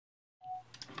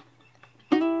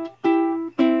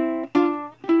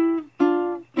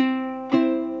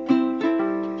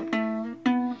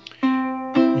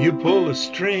You pull a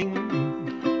string,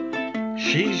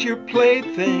 she's your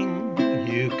plaything.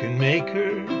 You can make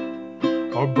her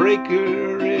or break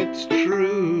her, it's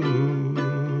true.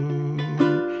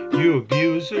 You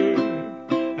abuse her,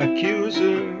 accuse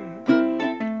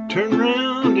her, turn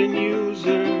round and use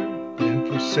her, then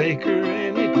forsake her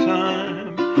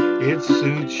anytime it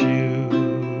suits you.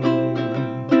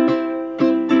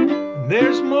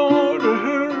 There's more to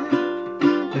her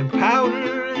than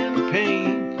powder and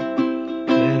paint,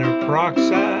 than her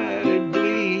peroxided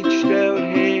bleached out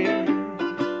hair.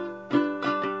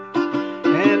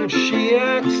 And if she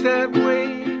acts that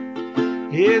way,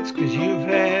 it's 'cause you've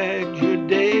had your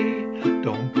day.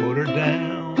 Don't put her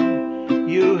down,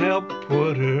 you help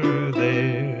put her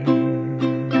there.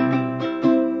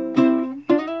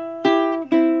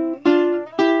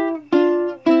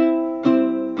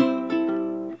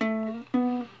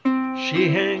 She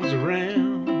hangs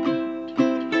around,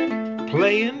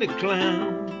 playing the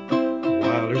clown,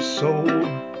 while her soul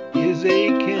is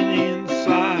aching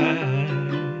inside.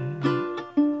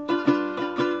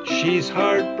 She's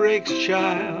heartbreak's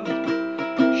child,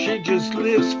 she just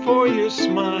lives for your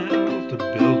smile, to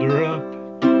build her up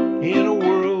in a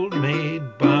world made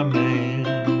by man.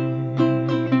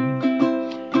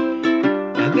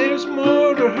 And there's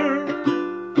more to her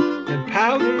than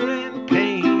powder and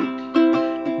paint,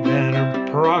 than her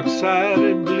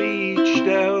peroxided bleached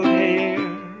out hair.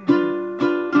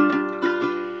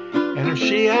 And if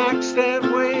she acts that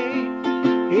way,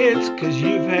 it's 'cause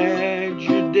you've had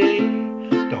your day.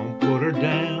 Don't put her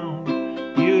down,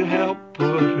 you help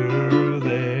put her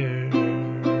there.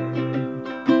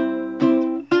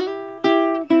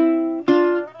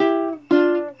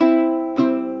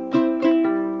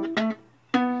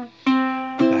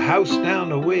 The house down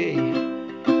the way,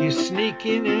 you sneak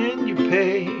in and you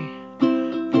pay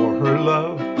for her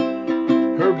love,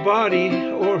 her body,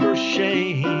 or her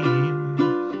shame.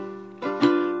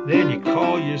 Then you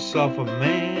call yourself a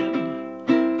man,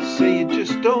 say you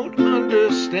just don't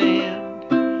understand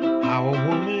how a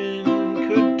woman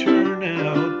could turn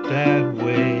out that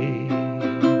way.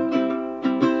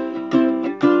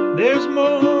 There's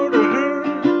more to her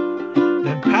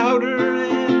than powder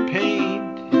and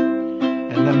paint,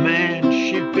 and the man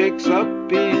she picks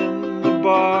up in the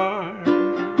bar.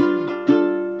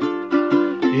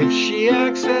 If she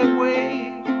acts that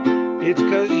way, it's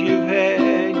 'cause you've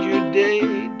had your day.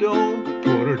 Don't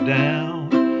put her down,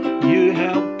 you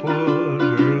help put